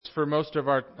for most of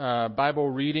our Bible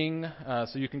reading,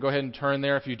 so you can go ahead and turn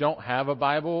there. If you don't have a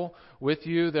Bible with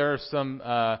you, there are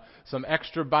some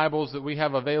extra Bibles that we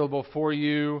have available for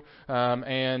you,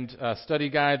 and a study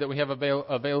guide that we have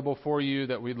available for you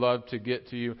that we'd love to get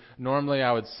to you. Normally,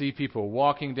 I would see people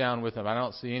walking down with them. I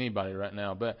don't see anybody right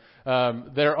now, but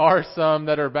there are some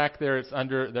that are back there.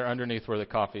 They're underneath where the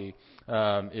coffee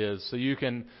is. So you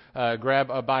can grab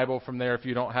a Bible from there if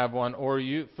you don't have one, or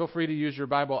you feel free to use your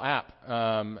Bible app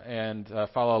and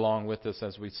follow along with us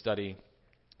as we study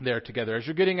there together. As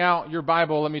you're getting out your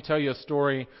Bible, let me tell you a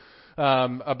story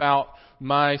about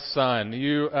my son.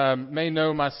 You may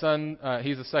know my son.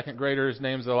 He's a second grader. His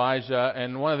name's Elijah.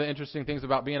 And one of the interesting things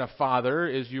about being a father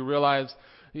is you realize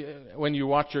when you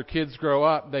watch your kids grow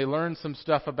up, they learn some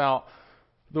stuff about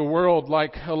the world,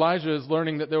 like Elijah is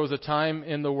learning that there was a time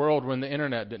in the world when the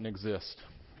internet didn't exist.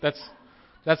 That's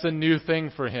a new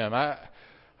thing for him.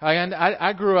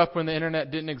 I grew up when the internet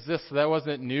didn't exist, so that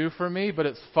wasn't new for me, but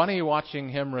it's funny watching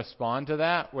him respond to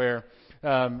that, where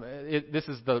this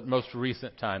is the most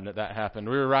recent time that happened.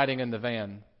 We were riding in the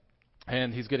van,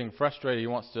 and he's getting frustrated. He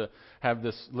wants to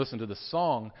listen to this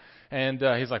song, and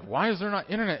he's like, "Why is there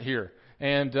not internet here?"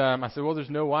 And I said, "Well,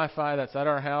 there's no Wi-Fi that's at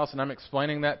our house." And I'm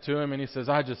explaining that to him, and he says,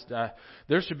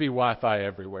 there should be Wi-Fi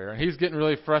everywhere. And he's getting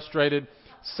really frustrated.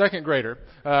 Second grader,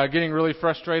 getting really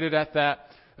frustrated at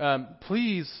that.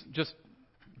 Please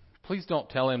don't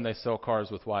tell him they sell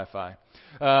cars with Wi-Fi,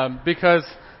 because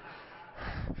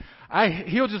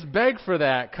he'll just beg for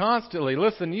that constantly.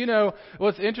 Listen,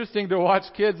 what's interesting to watch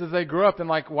kids as they grow up and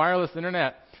like wireless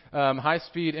internet.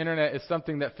 High-speed internet is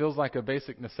something that feels like a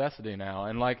basic necessity now.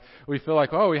 And we feel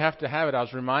like, we have to have it. I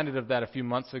was reminded of that a few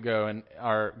months ago in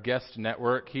our guest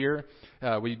network here.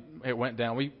 It went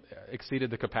down. We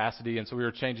exceeded the capacity, and so we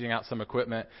were changing out some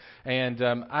equipment. And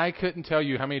I couldn't tell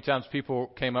you how many times people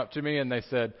came up to me and they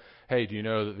said, "Hey, do you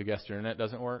know that the guest internet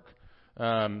doesn't work?"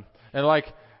 And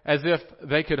as if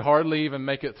they could hardly even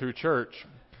make it through church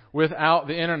without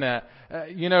the internet.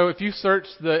 If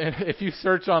you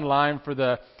search online for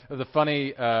the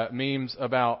funny memes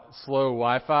about slow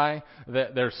Wi-Fi,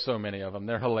 there's so many of them.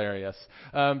 They're hilarious.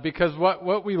 Because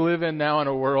what we live in now in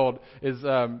a world is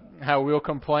how we'll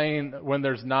complain when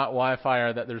there's not Wi-Fi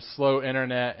or that there's slow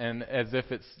internet, and as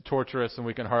if it's torturous and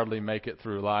we can hardly make it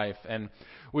through life. And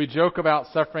we joke about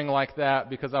suffering like that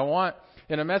because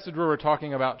in a message where we're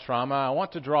talking about trauma, I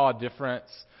want to draw a difference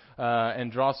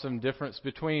and draw some difference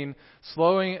between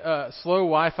slow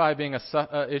Wi-Fi being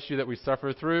a issue that we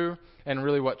suffer through and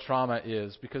really what trauma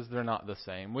is, because they're not the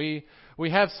same. We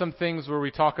have some things where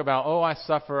we talk about, I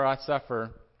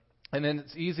suffer, and then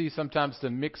it's easy sometimes to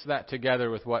mix that together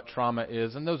with what trauma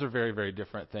is, and those are very, very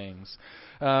different things.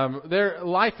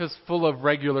 Life is full of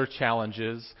regular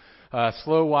challenges.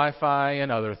 Slow Wi-Fi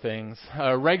and other things,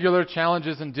 regular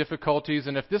challenges and difficulties.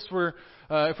 And if we're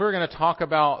going to talk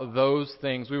about those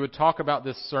things, we would talk about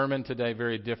this sermon today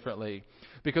very differently,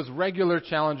 because regular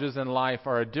challenges in life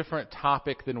are a different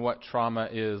topic than what trauma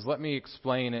is. Let me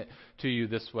explain it to you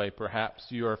this way. Perhaps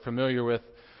you are familiar with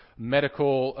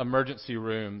medical emergency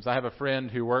rooms. I have a friend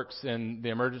who works in the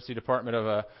emergency department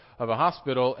of a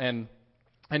hospital, and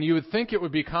you would think it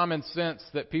would be common sense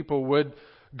that people would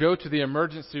go to the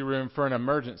emergency room for an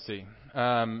emergency.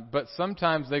 But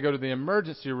sometimes they go to the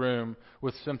emergency room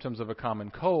with symptoms of a common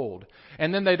cold.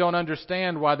 And then they don't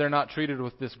understand why they're not treated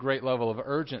with this great level of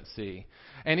urgency.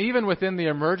 And even within the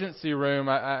emergency room,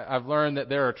 I've learned that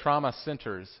there are trauma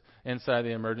centers inside the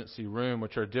emergency room,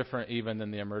 which are different even than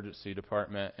the emergency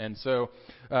department. And so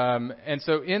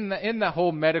in the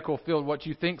whole medical field, what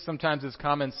you think sometimes is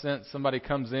common sense, somebody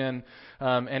comes in,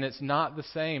 and it's not the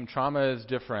same. Trauma is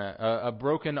different. A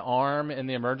broken arm in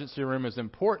the emergency room is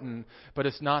important, but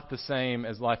it's not the same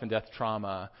as life and death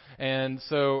trauma. And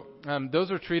so those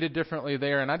are treated differently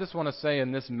there. And I just want to say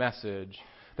in this message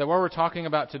that what we're talking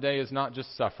about today is not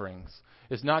just sufferings.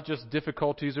 It's not just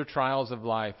difficulties or trials of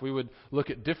life. We would look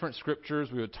at different scriptures.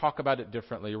 We would talk about it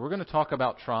differently. We're going to talk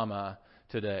about trauma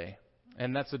today,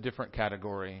 and that's a different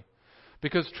category.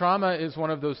 Because trauma is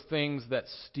one of those things that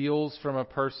steals from a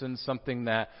person something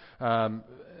that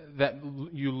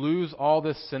you lose all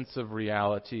this sense of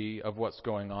reality of what's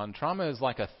going on. Trauma is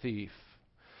like a thief.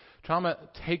 Trauma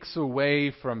takes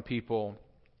away from people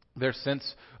their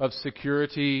sense of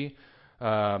security,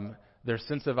 their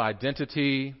sense of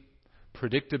identity,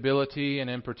 predictability, and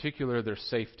in particular, their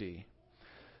safety.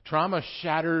 Trauma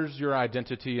shatters your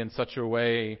identity in such a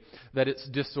way that it's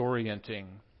disorienting.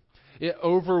 It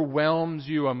overwhelms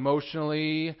you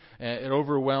emotionally. It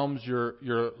overwhelms your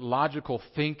logical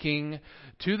thinking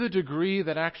to the degree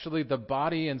that actually the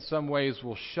body in some ways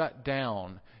will shut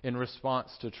down in response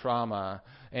to trauma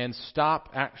and stop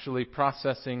actually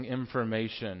processing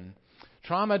information.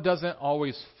 Trauma doesn't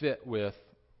always fit with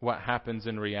what happens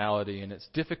in reality, and it's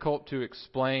difficult to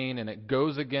explain, and it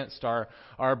goes against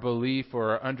our belief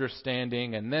or our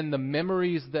understanding. And then the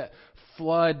memories that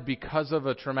flood because of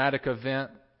a traumatic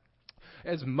event,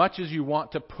 as much as you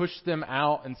want to push them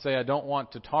out and say, I don't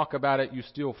want to talk about it, you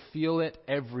still feel it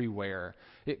everywhere.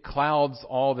 It clouds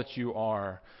all that you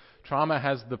are. Trauma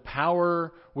has the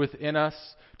power within us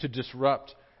to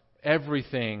disrupt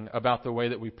everything about the way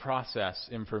that we process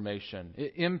information.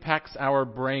 It impacts our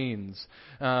brains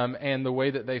and the way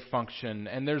that they function.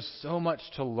 And there's so much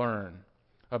to learn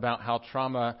about how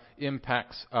trauma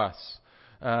impacts us.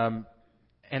 And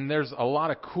there's a lot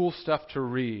of cool stuff to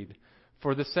read.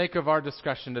 For the sake of our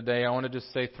discussion today, I want to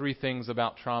just say 3 things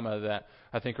about trauma that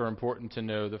I think are important to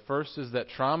know. The first is that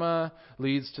trauma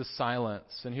leads to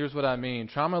silence. And here's what I mean.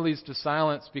 Trauma leads to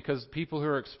silence because people who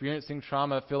are experiencing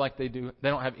trauma feel like they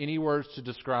don't have any words to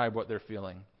describe what they're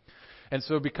feeling. And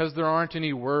so because there aren't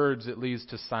any words, it leads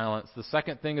to silence. The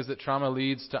second thing is that trauma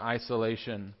leads to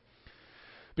isolation.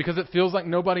 Because it feels like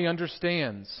nobody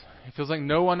understands. It feels like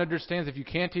no one understands. If you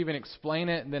can't even explain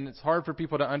it, then it's hard for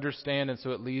people to understand, and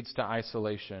so it leads to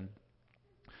isolation.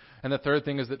 And the third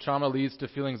thing is that trauma leads to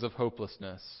feelings of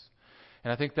hopelessness.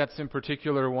 And I think that's in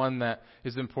particular one that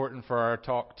is important for our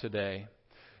talk today,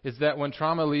 is that when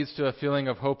trauma leads to a feeling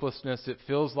of hopelessness, it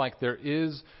feels like there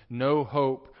is no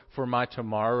hope for my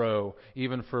tomorrow,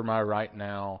 even for my right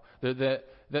now. That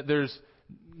there's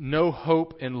no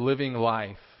hope in living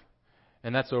life.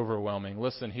 And that's overwhelming.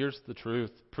 Listen, here's the truth.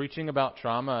 Preaching about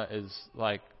trauma is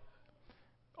like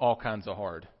all kinds of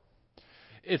hard.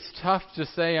 It's tough to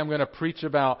say I'm going to preach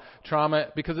about trauma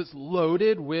because it's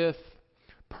loaded with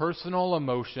personal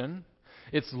emotion.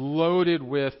 It's loaded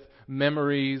with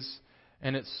memories,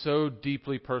 and it's so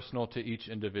deeply personal to each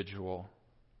individual.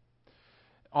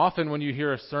 Often when you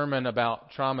hear a sermon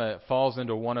about trauma, it falls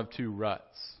into one of 2 ruts.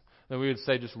 That we would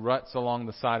say just ruts along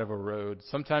the side of a road.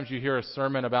 Sometimes you hear a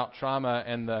sermon about trauma,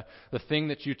 and the thing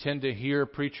that you tend to hear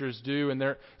preachers do, and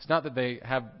it's not that they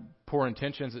have poor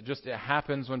intentions, it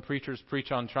happens when preachers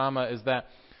preach on trauma, is that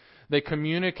they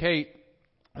communicate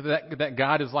that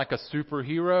God is like a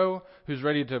superhero who's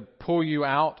ready to pull you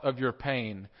out of your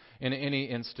pain in any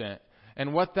instant.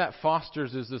 And what that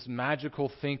fosters is this magical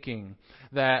thinking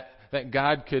that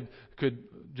God could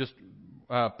just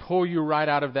pull you right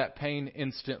out of that pain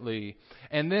instantly.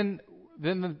 And then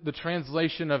the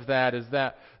translation of that is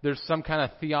that there's some kind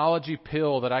of theology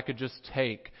pill that I could just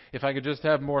take. If I could just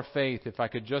have more faith, if I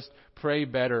could just pray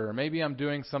better, or maybe I'm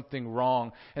doing something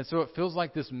wrong. And so it feels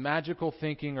like this magical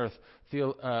thinking or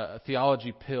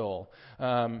theology pill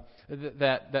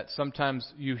that sometimes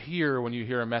you hear when you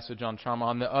hear a message on trauma.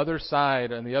 On the other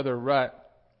side, and the other rut,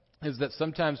 is that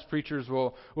sometimes preachers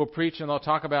will preach and they'll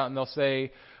talk about and they'll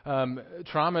say,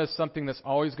 trauma is something that's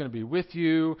always going to be with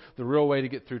you. The real way to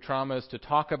get through trauma is to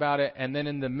talk about it. And then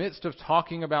in the midst of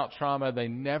talking about trauma, they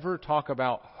never talk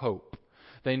about hope.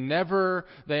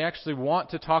 They actually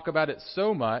want to talk about it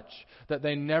so much that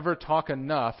they never talk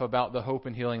enough about the hope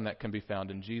and healing that can be found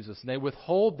in Jesus. And they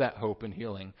withhold that hope and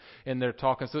healing in their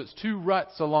talk. And so it's 2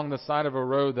 ruts along the side of a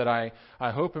road that I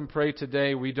hope and pray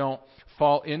today we don't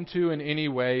fall into in any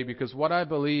way, because what I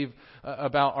believe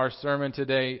about our sermon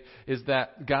today is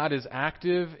that God is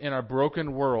active in our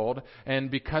broken world, and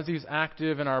because He's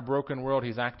active in our broken world,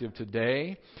 He's active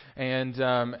today. And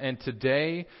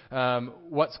today,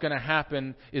 what's going to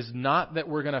happen is not that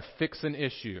we're going to fix an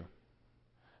issue,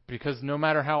 because no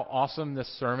matter how awesome this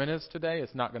sermon is today,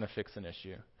 it's not going to fix an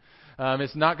issue.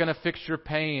 It's not going to fix your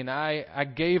pain. I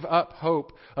gave up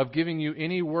hope of giving you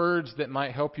any words that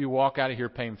might help you walk out of here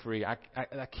pain-free. I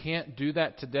can't do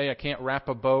that today. I can't wrap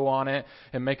a bow on it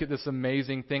and make it this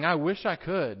amazing thing. I wish I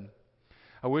could.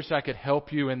 I wish I could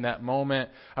help you in that moment.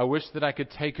 I wish that I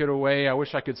could take it away. I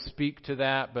wish I could speak to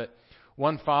that. But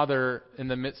one father in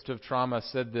the midst of trauma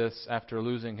said this after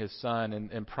losing his son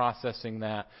and processing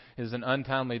that is an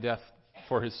untimely death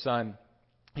for his son.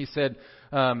 He said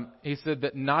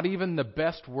that not even the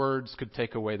best words could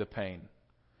take away the pain.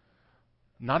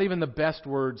 Not even the best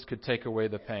words could take away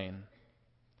the pain.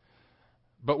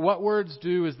 But what words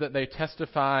do is that they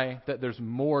testify that there's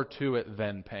more to it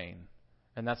than pain.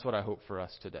 And that's what I hope for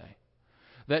us today.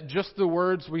 That just the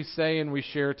words we say and we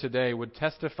share today would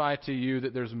testify to you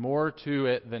that there's more to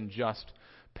it than just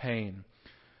pain.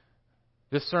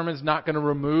 This sermon's not going to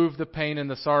remove the pain and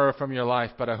the sorrow from your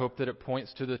life, but I hope that it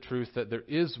points to the truth that there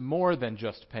is more than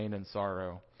just pain and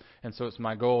sorrow. And so it's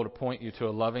my goal to point you to a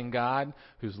loving God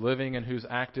who's living and who's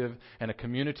active, and a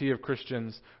community of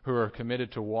Christians who are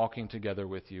committed to walking together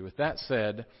with you. With that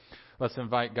said, Let's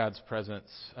invite God's presence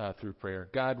through prayer.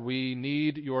 God, we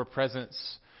need your presence.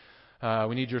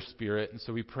 We need your Spirit. And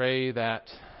so we pray that,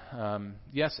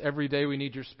 yes, every day we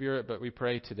need your Spirit, but we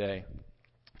pray today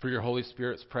for your Holy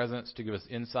Spirit's presence to give us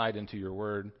insight into your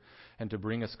word and to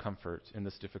bring us comfort in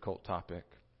this difficult topic.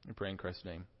 We pray in Christ's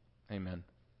name. Amen.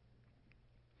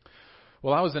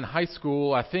 Well, I was in high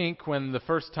school, I think, when the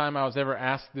first time I was ever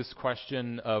asked this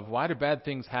question of why do bad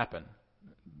things happen?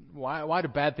 Why do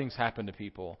bad things happen to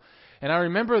people? And I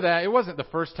remember that it wasn't the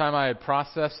first time I had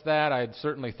processed that. I had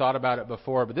certainly thought about it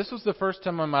before, but this was the first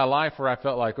time in my life where I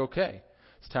felt like, okay,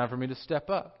 it's time for me to step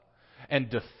up and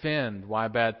defend why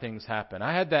bad things happen.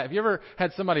 I had that. Have you ever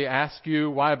had somebody ask you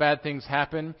why bad things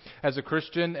happen as a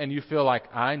Christian, and you feel like,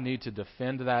 I need to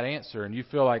defend that answer, and you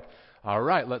feel like, all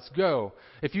right, let's go.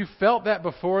 If you felt that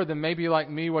before, then maybe like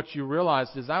me, what you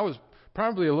realized is I was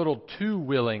probably a little too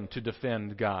willing to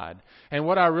defend God. And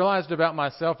what I realized about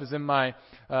myself is in my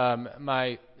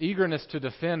eagerness to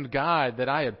defend God that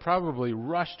I had probably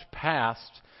rushed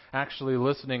past actually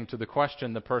listening to the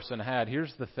question the person had.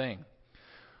 Here's the thing.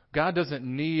 God doesn't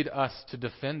need us to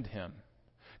defend him.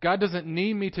 God doesn't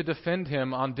need me to defend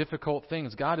him on difficult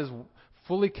things. God is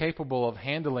fully capable of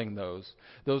handling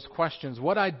those questions.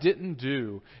 What I didn't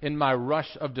do in my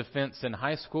rush of defense in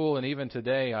high school and even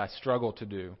today I struggle to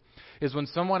do is when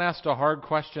someone asked a hard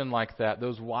question like that,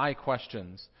 those why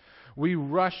questions, we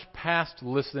rush past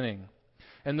listening.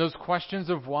 And those questions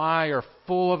of why are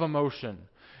full of emotion.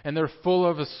 And they're full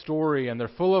of a story. And they're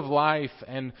full of life.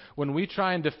 And when we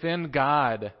try and defend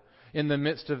God in the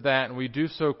midst of that, and we do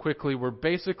so quickly, we're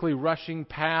basically rushing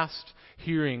past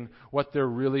hearing what they're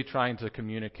really trying to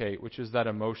communicate, which is that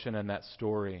emotion and that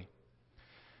story.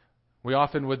 We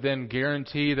often would then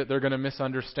guarantee that they're going to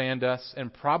misunderstand us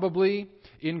and probably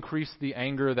increase the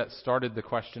anger that started the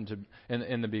question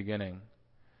in the beginning.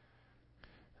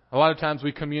 A lot of times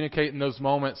we communicate in those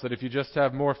moments that if you just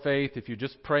have more faith, if you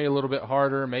just pray a little bit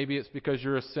harder, maybe it's because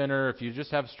you're a sinner, if you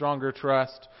just have stronger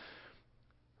trust.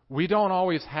 We don't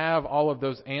always have all of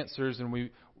those answers, and we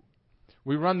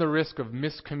run the risk of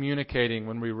miscommunicating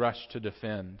when we rush to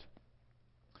defend.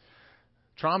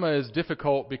 Trauma is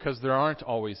difficult because there aren't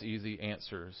always easy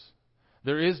answers.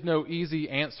 There is no easy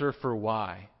answer for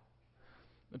why.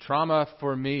 Trauma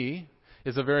for me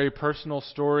is a very personal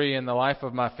story in the life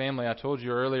of my family. I told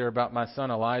you earlier about my son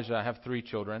Elijah. I have 3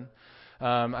 children.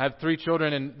 I have 3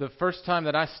 children, and the first time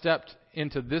that I stepped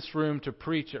into this room to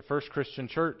preach at First Christian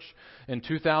Church in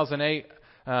 2008,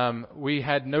 we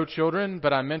had no children,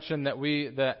 but I mentioned that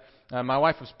my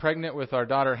wife was pregnant with our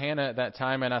daughter Hannah at that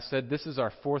time, and I said, this is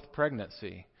our 4th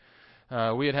pregnancy.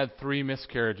 We had 3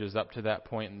 miscarriages up to that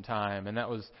point in time, and that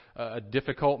was a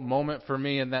difficult moment for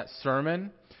me in that sermon.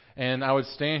 And I would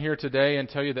stand here today and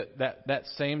tell you that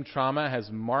same trauma has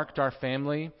marked our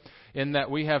family in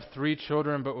that we have 3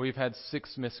 children, but we've had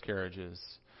 6 miscarriages.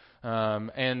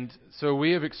 And so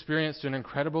we have experienced an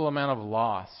incredible amount of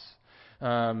loss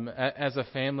as a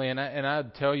family. And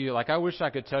I'd tell you, I wish I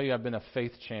could tell you I've been a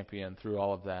faith champion through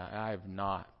all of that. I have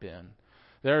not been.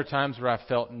 There are times where I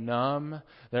felt numb.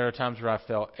 There are times where I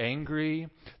felt angry.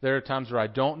 There are times where I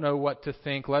don't know what to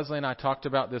think. Leslie and I talked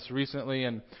about this recently,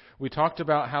 and we talked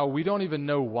about how we don't even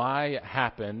know why it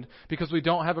happened because we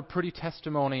don't have a pretty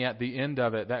testimony at the end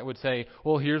of it that would say,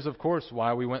 well, here's, of course,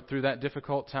 why we went through that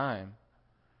difficult time.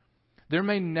 There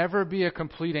may never be a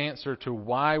complete answer to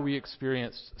why we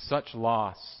experienced such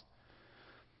loss.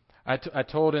 I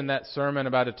told in that sermon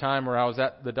about a time where I was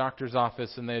at the doctor's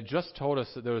office and they had just told us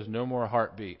that there was no more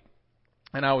heartbeat.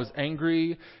 And I was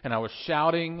angry and I was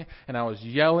shouting and I was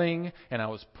yelling and I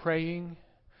was praying.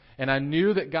 And I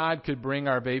knew that God could bring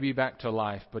our baby back to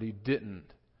life, but He didn't.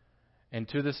 And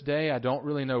to this day, I don't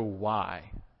really know why.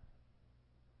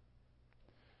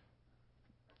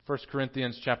 1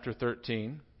 Corinthians chapter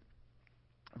 13,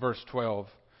 verse 12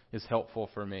 is helpful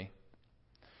for me.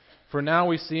 For now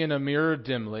we see in a mirror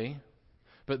dimly,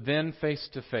 but then face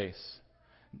to face.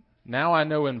 Now I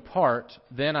know in part,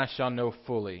 then I shall know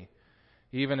fully,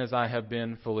 even as I have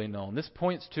been fully known. This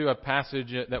points to a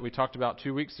passage that we talked about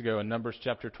 2 weeks ago in Numbers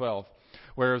chapter 12,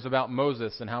 where it was about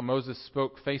Moses and how Moses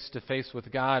spoke face to face with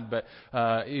God, but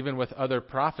even with other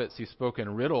prophets, he spoke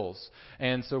in riddles.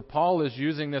 And so Paul is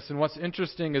using this, and what's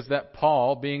interesting is that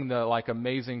Paul, being the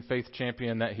amazing faith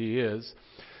champion that he is,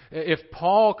 if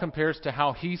Paul compares to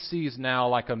how he sees now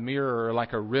like a mirror or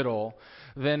like a riddle,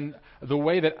 then the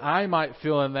way that I might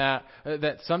feel in that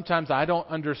sometimes I don't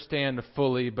understand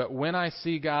fully, but when I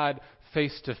see God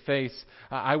face to face,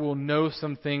 I will know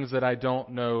some things that I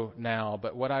don't know now.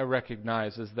 But what I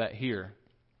recognize is that here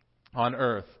on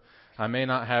earth, I may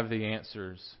not have the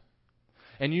answers.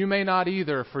 And you may not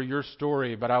either for your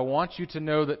story, but I want you to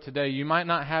know that today you might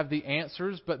not have the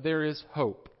answers, but there is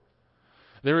hope.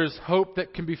 There is hope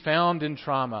that can be found in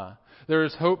trauma. There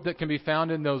is hope that can be found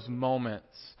in those moments.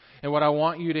 And what I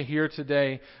want you to hear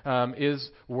today is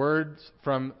words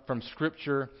from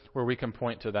Scripture where we can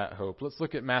point to that hope. Let's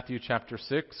look at Matthew chapter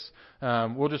 6.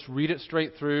 We'll just read it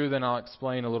straight through, then I'll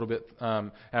explain a little bit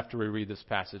after we read this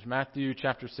passage. Matthew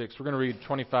chapter 6, we're going to read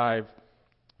 25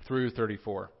 through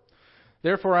 34.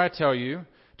 Therefore I tell you,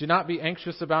 do not be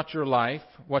anxious about your life,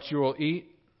 what you will eat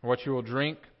or what you will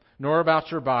drink, nor about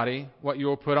your body, what you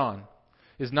will put on.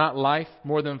 Is not life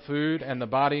more than food, and the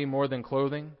body more than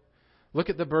clothing? Look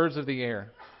at the birds of the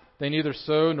air. They neither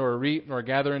sow nor reap nor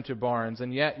gather into barns,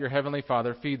 and yet your heavenly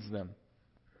Father feeds them.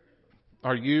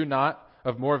 Are you not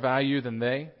of more value than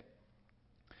they?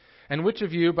 And which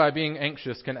of you, by being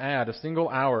anxious, can add a single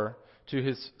hour to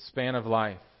his span of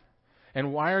life?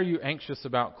 And why are you anxious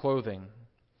about clothing?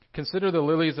 Consider the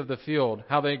lilies of the field,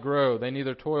 how they grow. They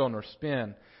neither toil nor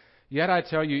spin. Yet I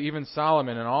tell you, even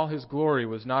Solomon in all his glory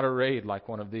was not arrayed like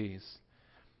one of these.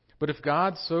 But if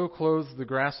God so clothes the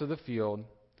grass of the field,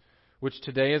 which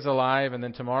today is alive and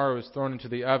then tomorrow is thrown into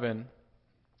the oven,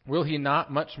 will he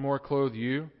not much more clothe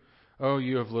you, O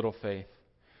you of little faith?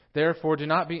 Therefore do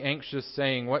not be anxious,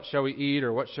 saying, what shall we eat,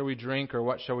 or what shall we drink, or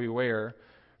what shall we wear?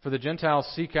 For the Gentiles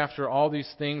seek after all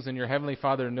these things, and your heavenly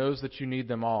Father knows that you need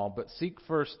them all. But seek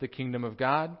first the kingdom of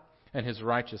God and his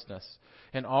righteousness,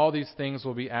 and all these things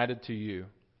will be added to you.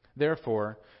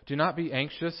 Therefore, do not be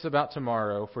anxious about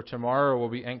tomorrow, for tomorrow will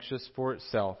be anxious for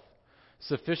itself.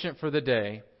 Sufficient for the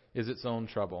day is its own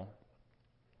trouble.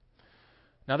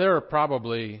 Now, there are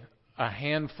probably a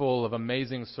handful of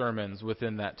amazing sermons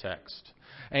within that text.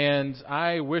 And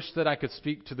I wish that I could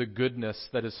speak to the goodness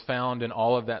that is found in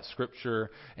all of that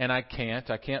Scripture, and I can't.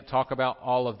 I can't talk about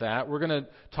all of that. We're going to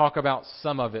talk about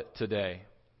some of it today.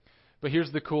 But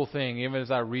here's the cool thing. Even as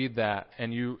I read that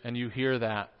and you hear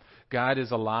that, God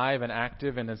is alive and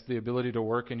active and has the ability to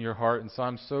work in your heart. And so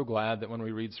I'm so glad that when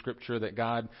we read Scripture that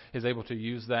God is able to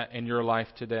use that in your life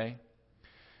today.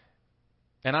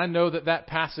 And I know that that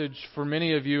passage for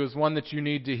many of you is one that you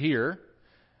need to hear.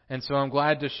 And so I'm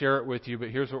glad to share it with you. But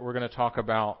here's what we're going to talk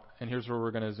about, and here's where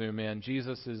we're going to zoom in.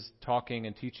 Jesus is talking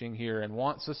and teaching here and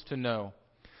wants us to know,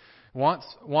 wants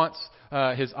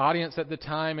his audience at the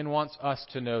time and wants us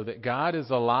to know that God is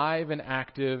alive and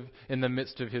active in the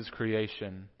midst of his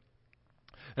creation.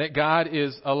 That God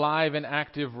is alive and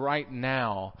active right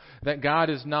now. That God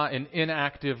is not an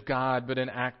inactive God, but an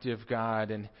active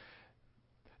God. And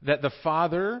that the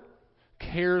Father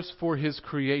cares for his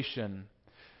creation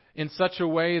in such a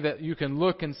way that you can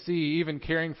look and see, even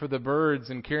caring for the birds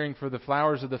and caring for the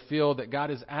flowers of the field, that God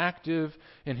is active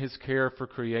in his care for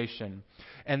creation.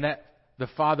 And that the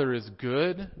Father is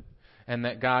good and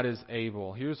that God is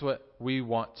able. Here's what we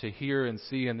want to hear and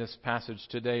see in this passage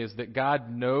today is that God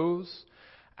knows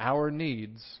our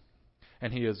needs,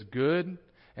 and he is good,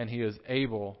 and he is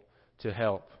able to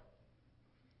help.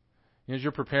 As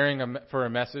you're preparing for a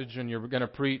message and you're going to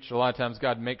preach, a lot of times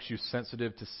God makes you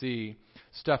sensitive to see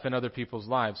stuff in other people's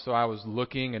lives. So I was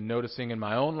looking and noticing in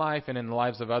my own life and in the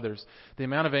lives of others, the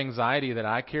amount of anxiety that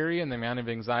I carry and the amount of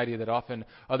anxiety that often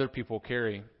other people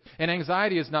carry. And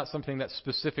anxiety is not something that's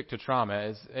specific to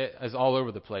trauma, as all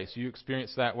over the place. You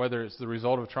experience that whether it's the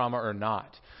result of trauma or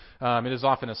not. It is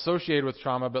often associated with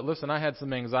trauma, but listen, I had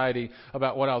some anxiety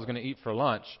about what I was going to eat for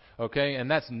lunch, okay? And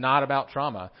that's not about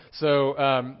trauma.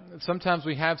 So sometimes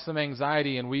we have some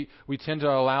anxiety, and we tend to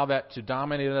allow that to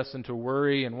dominate us and to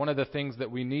worry. And one of the things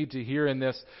that we need to hear in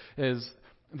this is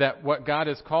that what God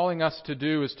is calling us to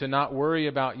do is to not worry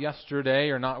about yesterday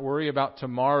or not worry about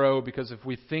tomorrow, because if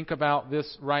we think about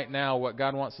this right now, what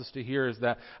God wants us to hear is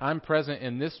that I'm present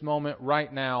in this moment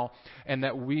right now, and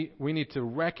that we need to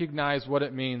recognize what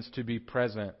it means to be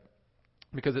present,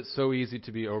 because it's so easy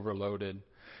to be overloaded.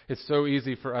 It's so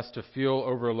easy for us to feel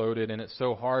overloaded, and it's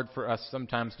so hard for us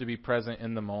sometimes to be present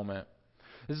in the moment.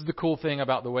 This is the cool thing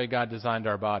about the way God designed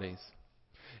our bodies.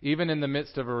 Even in the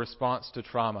midst of a response to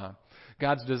trauma,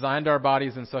 God's designed our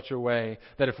bodies in such a way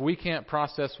that if we can't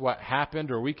process what happened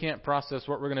or we can't process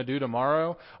what we're going to do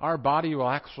tomorrow, our body will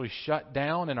actually shut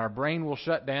down and our brain will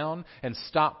shut down and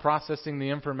stop processing the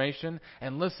information.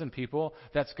 And listen, people,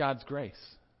 that's God's grace.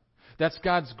 That's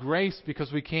God's grace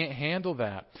because we can't handle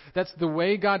that. That's the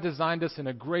way God designed us in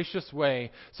a gracious way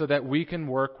so that we can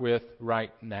work with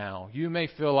right now. You may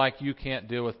feel like you can't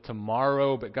deal with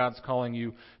tomorrow, but God's calling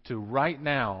you to right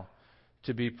now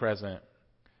to be present.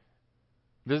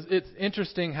 It's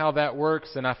interesting how that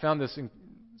works, and I found this.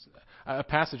 a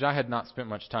passage I had not spent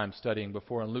much time studying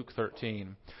before in Luke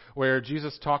 13, where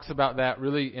Jesus talks about that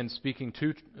really in speaking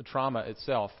to trauma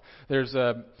itself. There's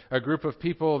a group of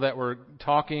people that were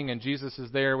talking, and Jesus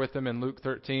is there with them in Luke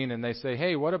 13, and they say,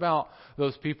 hey, what about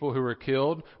those people who were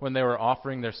killed when they were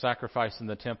offering their sacrifice in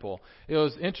the temple? It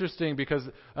was interesting because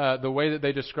the way that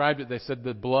they described it, they said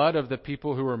the blood of the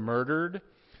people who were murdered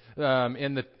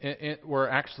were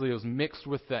actually, it was mixed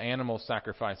with the animal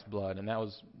sacrifice blood, and that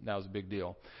was a big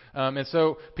deal. And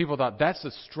so people thought, that's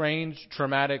a strange,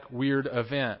 traumatic, weird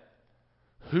event.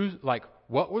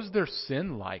 What was their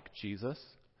sin like, Jesus?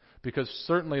 Because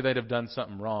certainly they'd have done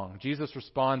something wrong. Jesus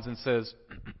responds and says,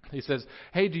 he says,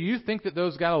 hey, do you think that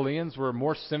those Galileans were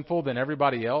more sinful than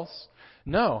everybody else?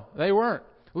 No, they weren't.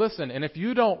 Listen, and if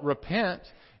you don't repent,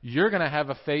 you're going to have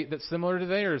a fate that's similar to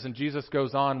theirs. And Jesus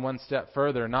goes on one step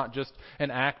further, not just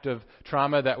an act of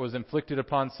trauma that was inflicted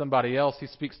upon somebody else. He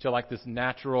speaks to like this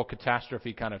natural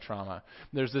catastrophe kind of trauma.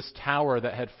 There's this tower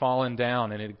that had fallen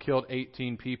down and it had killed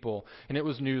 18 people, and it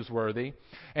was newsworthy.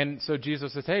 And so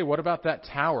Jesus says, hey, what about that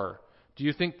tower? Do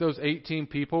you think those 18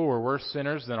 people were worse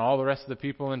sinners than all the rest of the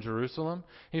people in Jerusalem?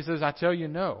 He says, I tell you,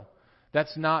 no,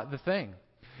 that's not the thing.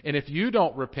 And if you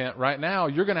don't repent right now,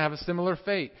 you're going to have a similar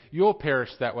fate. You'll perish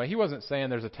that way. He wasn't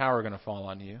saying there's a tower going to fall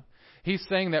on you. He's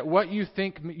saying that what you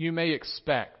think you may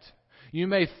expect, you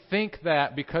may think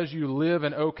that because you live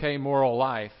an okay moral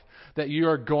life, that you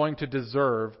are going to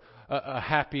deserve a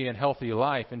happy and healthy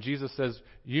life. And Jesus says,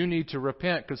 you need to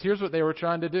repent, because here's what they were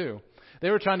trying to do.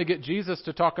 They were trying to get Jesus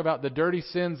to talk about the dirty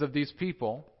sins of these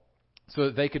people so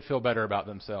that they could feel better about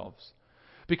themselves.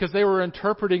 Because they were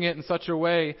interpreting it in such a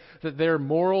way that their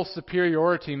moral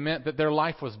superiority meant that their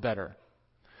life was better.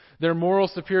 Their moral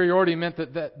superiority meant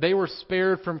that they were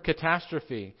spared from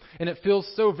catastrophe. And it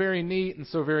feels so very neat and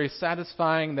so very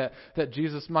satisfying that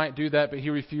Jesus might do that, but he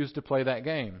refused to play that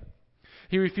game.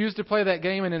 He refused to play that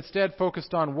game and instead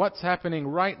focused on what's happening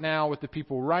right now with the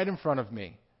people right in front of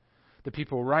me. The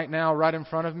people right now, right in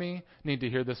front of me, need to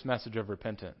hear this message of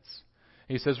repentance.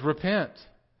 He says, repent.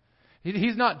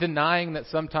 He's not denying that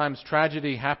sometimes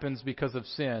tragedy happens because of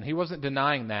sin. He wasn't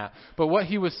denying that. But what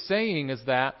he was saying is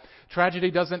that tragedy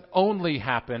doesn't only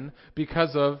happen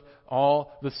because of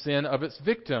all the sin of its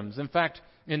victims. In fact,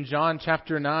 in John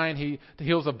chapter 9, he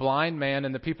heals a blind man,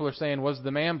 and the people are saying, was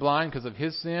the man blind because of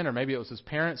his sin, or maybe it was his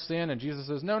parents' sin? And Jesus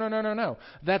says, no.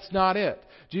 That's not it.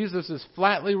 Jesus is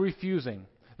flatly refusing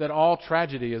that all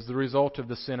tragedy is the result of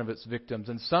the sin of its victims.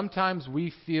 And sometimes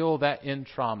we feel that in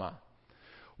trauma.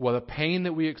 Well, the pain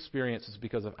that we experience is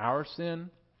because of our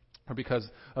sin, or because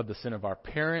of the sin of our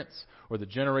parents, or the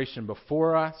generation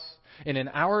before us. And in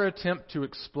our attempt to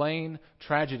explain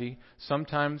tragedy,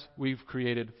 sometimes we've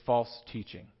created false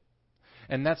teaching.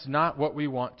 And that's not what we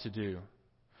want to do.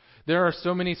 There are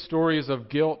so many stories of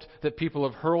guilt that people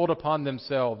have hurled upon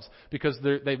themselves because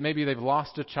maybe they've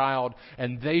lost a child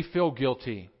and they feel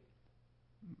guilty.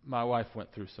 My wife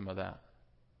went through some of that.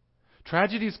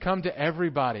 Tragedies come to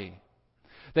everybody.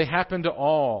 They happen to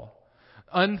all.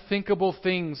 Unthinkable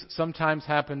things sometimes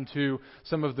happen to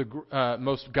some of the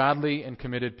most godly and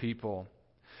committed people.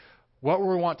 What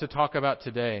we want to talk about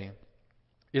today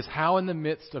is how in the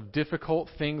midst of difficult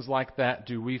things like that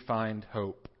do we find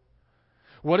hope?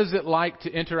 What is it like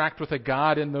to interact with a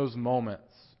God in those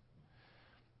moments?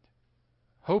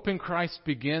 Hope in Christ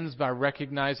begins by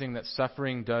recognizing that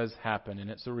suffering does happen, and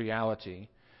it's a reality.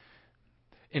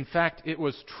 In fact, it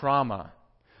was trauma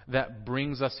that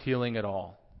brings us healing at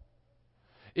all.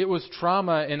 It was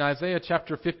trauma. In Isaiah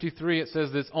chapter 53, it says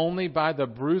it's only by the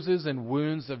bruises and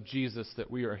wounds of Jesus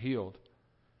that we are healed.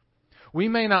 We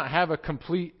may not have a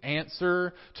complete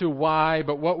answer to why,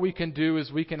 but what we can do is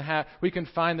we can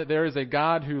find that there is a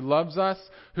God who loves us,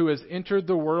 who has entered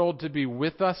the world to be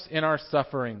with us in our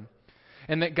suffering,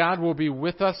 and that God will be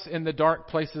with us in the dark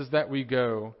places that we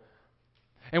go.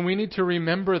 And we need to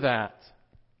remember that.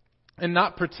 And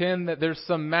not pretend that there's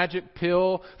some magic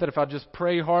pill that if I'll just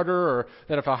pray harder or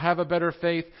that if I'll have a better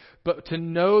faith, but to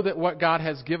know that what God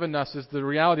has given us is the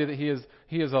reality that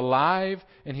He is alive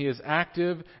and He is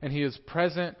active and He is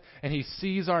present and He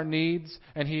sees our needs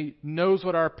and He knows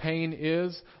what our pain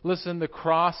is. Listen, the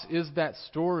cross is that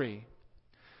story.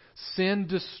 Sin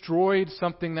destroyed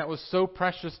something that was so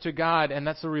precious to God, and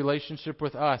that's a relationship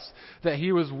with us, that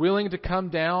He was willing to come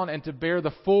down and to bear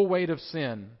the full weight of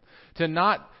sin. To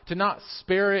not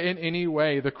spare it in any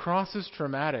way. The cross is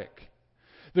traumatic.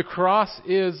 The cross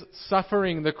is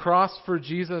suffering. The cross for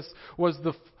Jesus was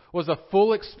a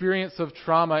full experience of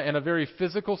trauma in a very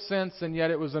physical sense, and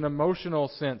yet it was an emotional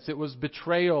sense. It was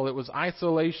betrayal. It was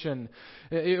isolation.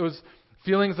 It was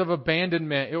feelings of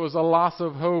abandonment. It was a loss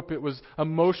of hope. It was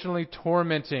emotionally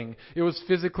tormenting. It was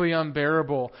physically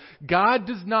unbearable. God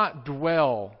does not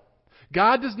dwell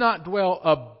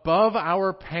above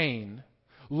our pain,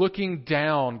 looking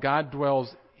down. God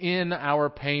dwells in our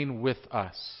pain with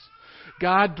us.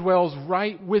 God dwells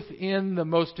right within the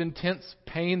most intense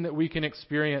pain that we can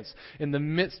experience in the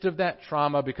midst of that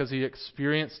trauma because He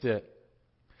experienced it.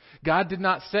 God did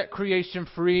not set creation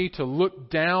free to look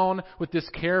down with this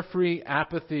carefree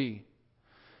apathy.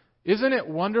 Isn't it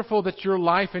wonderful that your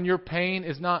life and your pain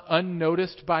is not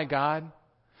unnoticed by God?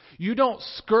 You don't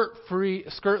skirt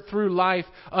through life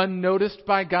unnoticed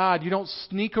by God. You don't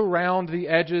sneak around the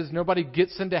edges. Nobody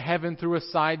gets into heaven through a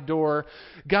side door.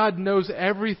 God knows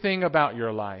everything about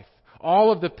your life.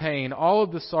 All of the pain, all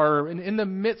of the sorrow. And in the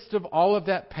midst of all of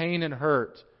that pain and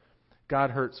hurt,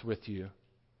 God hurts with you.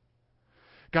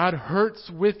 God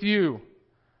hurts with you.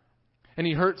 And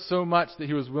He hurts so much that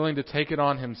He was willing to take it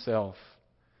on Himself.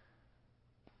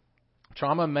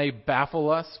 Trauma may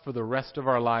baffle us for the rest of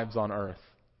our lives on earth.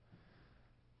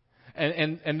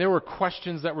 And there were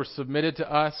questions that were submitted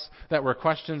to us that were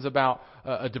questions about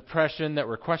a depression, that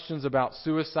were questions about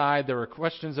suicide, there were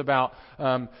questions about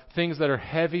things that are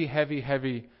heavy, heavy,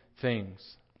 heavy things.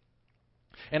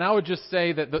 And I would just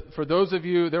say that for those of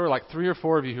you, there were like 3 or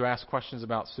 4 of you who asked questions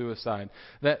about suicide,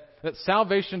 that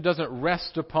salvation doesn't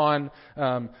rest upon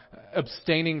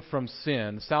abstaining from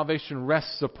sin. Salvation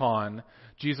rests upon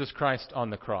Jesus Christ on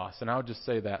the cross. And I would just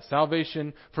say that.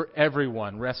 Salvation for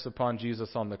everyone rests upon Jesus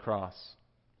on the cross.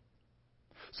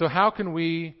 So how can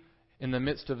we, in the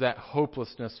midst of that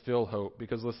hopelessness, feel hope?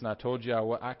 Because listen, I told you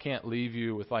I can't leave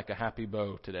you with like a happy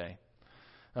bow today,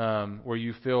 where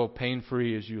you feel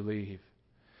pain-free as you leave.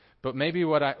 But maybe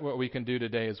what we can do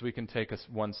today is we can take us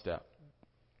one step.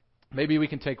 Maybe we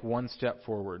can take one step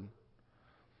forward.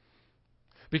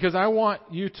 Because I want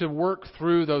you to work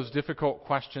through those difficult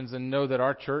questions and know that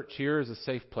our church here is a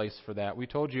safe place for that. We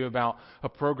told you about a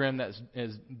program that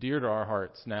is dear to our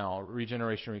hearts now,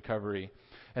 Regeneration Recovery.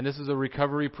 And this is a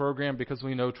recovery program because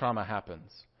we know trauma happens.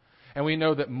 And we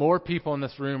know that more people in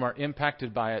this room are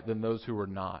impacted by it than those who are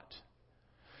not.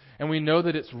 And we know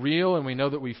that it's real, and we know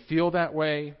that we feel that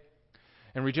way.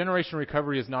 And Regeneration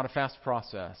Recovery is not a fast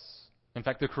process. In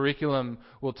fact, the curriculum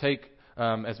will take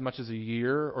as much as a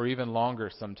year or even longer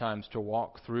sometimes to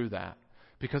walk through that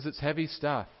because it's heavy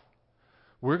stuff.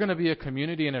 We're going to be a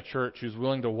community and a church who's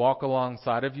willing to walk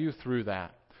alongside of you through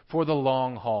that for the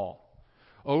long haul,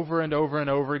 over and over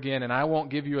and over again. And I won't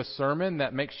give you a sermon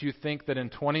that makes you think that in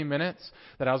 20 minutes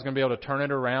that I was going to be able to turn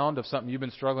it around of something you've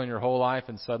been struggling your whole life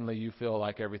and suddenly you feel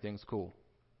like everything's cool.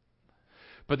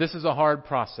 But this is a hard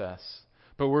process.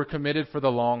 But we're committed for the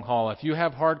long haul. If you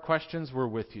have hard questions, we're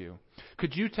with you.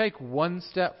 Could you take one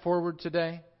step forward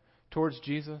today towards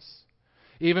Jesus?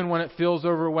 Even when it feels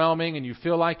overwhelming and you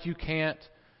feel like you can't.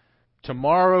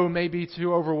 Tomorrow may be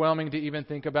too overwhelming to even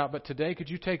think about. But today, could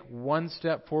you take one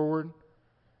step forward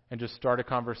and just start a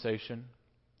conversation?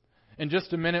 In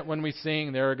just a minute when we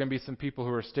sing, there are going to be some people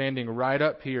who are standing right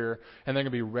up here and they're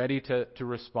going to be ready to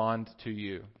respond to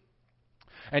you.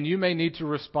 And you may need to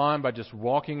respond by just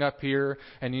walking up here,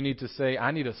 and you need to say,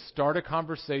 I need to start a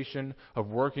conversation of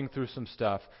working through some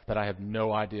stuff that I have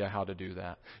no idea how to do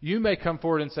that. You may come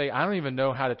forward and say, I don't even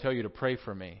know how to tell you to pray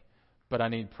for me, but I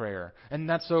need prayer. And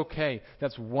that's okay.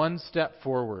 That's one step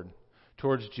forward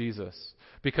towards Jesus.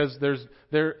 Because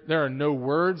there are no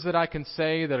words that I can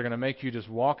say that are going to make you just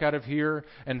walk out of here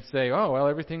and say, oh, well,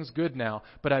 everything's good now.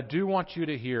 But I do want you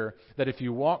to hear that if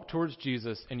you walk towards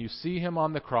Jesus and you see Him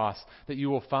on the cross, that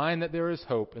you will find that there is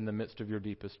hope in the midst of your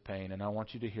deepest pain. And I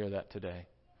want you to hear that today.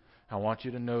 I want you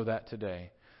to know that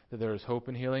today, that there is hope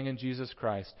and healing in Jesus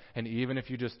Christ. And even if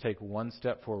you just take one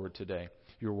step forward today,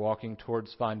 you're walking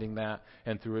towards finding that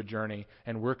and through a journey.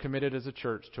 And we're committed as a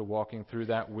church to walking through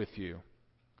that with you.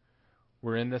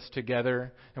 We're in this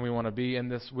together, and we want to be in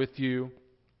this with you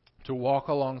to walk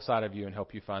alongside of you and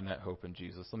help you find that hope in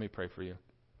Jesus. Let me pray for you.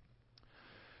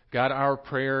 God, our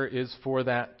prayer is for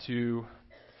that to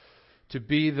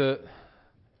be the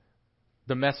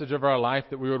message of our life,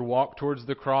 that we would walk towards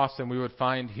the cross and we would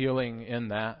find healing in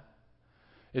that.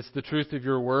 It's the truth of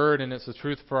your word, and it's the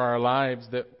truth for our lives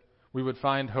that we would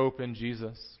find hope in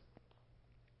Jesus.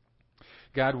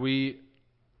 God, we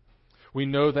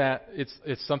know that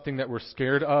it's something that we're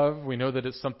scared of. We know that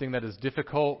it's something that is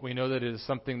difficult. We know that it is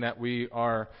something that we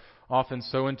are often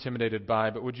so intimidated by.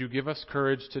 But would you give us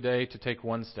courage today to take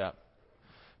one step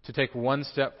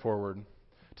forward,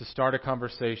 to start a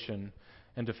conversation,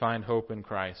 and to find hope in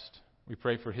Christ. We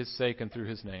pray for His sake and through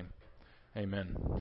His name. Amen.